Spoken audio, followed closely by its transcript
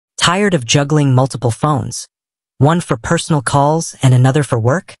Tired of juggling multiple phones? One for personal calls and another for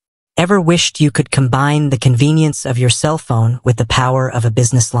work? Ever wished you could combine the convenience of your cell phone with the power of a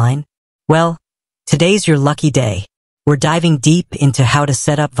business line? Well, today's your lucky day. We're diving deep into how to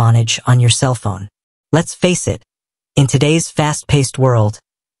set up Vonage on your cell phone. Let's face it, in today's fast-paced world,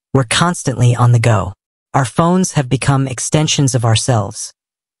 we're constantly on the go. Our phones have become extensions of ourselves,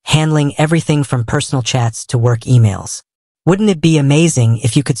 handling everything from personal chats to work emails. Wouldn't it be amazing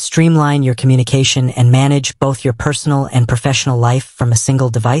if you could streamline your communication and manage both your personal and professional life from a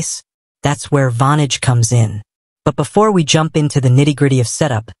single device? That's where Vonage comes in. But before we jump into the nitty-gritty of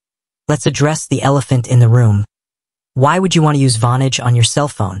setup, let's address the elephant in the room. Why would you want to use Vonage on your cell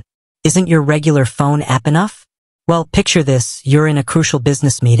phone? Isn't your regular phone app enough? Well, picture this, you're in a crucial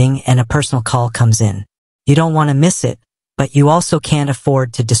business meeting and a personal call comes in. You don't want to miss it, but you also can't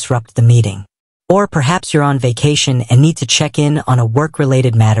afford to disrupt the meeting. Or perhaps you're on vacation and need to check in on a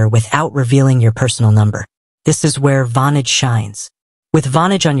work-related matter without revealing your personal number. This is where Vonage shines. With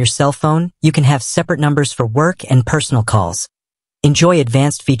Vonage on your cell phone, you can have separate numbers for work and personal calls. Enjoy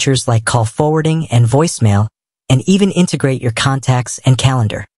advanced features like call forwarding and voicemail, and even integrate your contacts and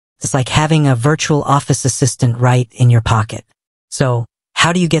calendar. It's like having a virtual office assistant right in your pocket. So,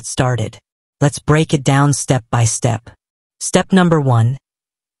 how do you get started? Let's break it down step by step. Step number 1.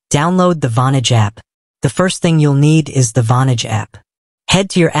 Download the Vonage app. The first thing you'll need is the Vonage app. Head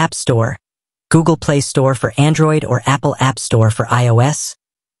to your App Store, Google Play Store for Android or Apple App Store for iOS,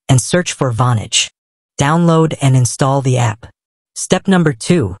 and search for Vonage. Download and install the app. Step number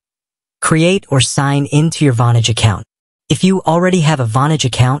 2. Create or sign into your Vonage account. If you already have a Vonage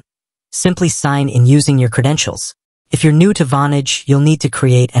account, simply sign in using your credentials. If you're new to Vonage, you'll need to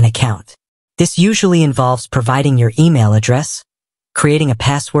create an account. This usually involves providing your email address, creating a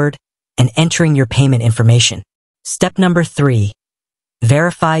password, and entering your payment information. Step number 3.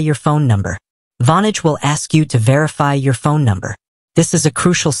 Verify your phone number. Vonage will ask you to verify your phone number. This is a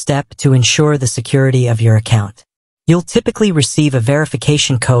crucial step to ensure the security of your account. You'll typically receive a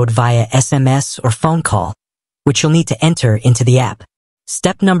verification code via SMS or phone call, which you'll need to enter into the app.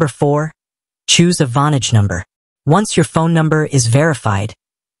 Step number 4. Choose a Vonage number. Once your phone number is verified,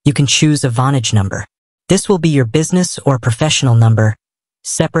 you can choose a Vonage number. This will be your business or professional number,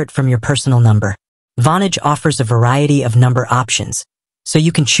 separate from your personal number. Vonage offers a variety of number options, so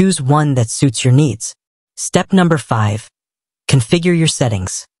you can choose one that suits your needs. Step number 5. Configure your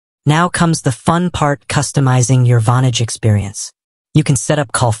settings. Now comes the fun part, customizing your Vonage experience. You can set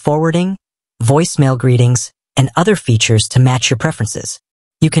up call forwarding, voicemail greetings, and other features to match your preferences.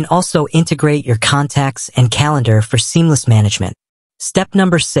 You can also integrate your contacts and calendar for seamless management. Step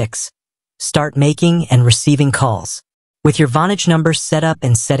number 6. Start making and receiving calls. With your Vonage number set up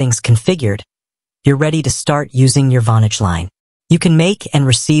and settings configured, you're ready to start using your Vonage line. You can make and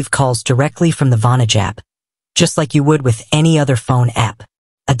receive calls directly from the Vonage app, just like you would with any other phone app.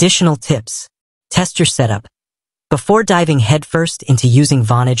 Additional tips. Test your setup. Before diving headfirst into using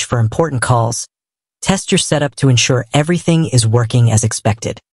Vonage for important calls, test your setup to ensure everything is working as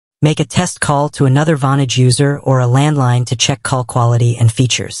expected. Make a test call to another Vonage user or a landline to check call quality and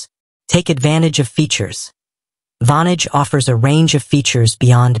features. Take advantage of features. Vonage offers a range of features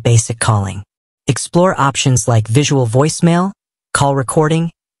beyond basic calling. Explore options like visual voicemail, call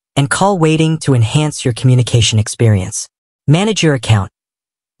recording, and call waiting to enhance your communication experience. Manage your account.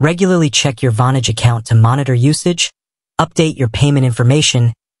 Regularly check your Vonage account to monitor usage, update your payment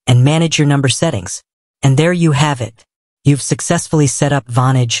information, and manage your number settings. And there you have it. You've successfully set up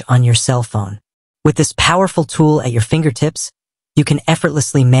Vonage on your cell phone. With this powerful tool at your fingertips, you can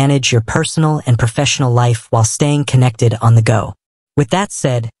effortlessly manage your personal and professional life while staying connected on the go. With that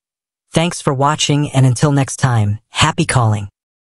said, thanks for watching, and until next time, happy calling.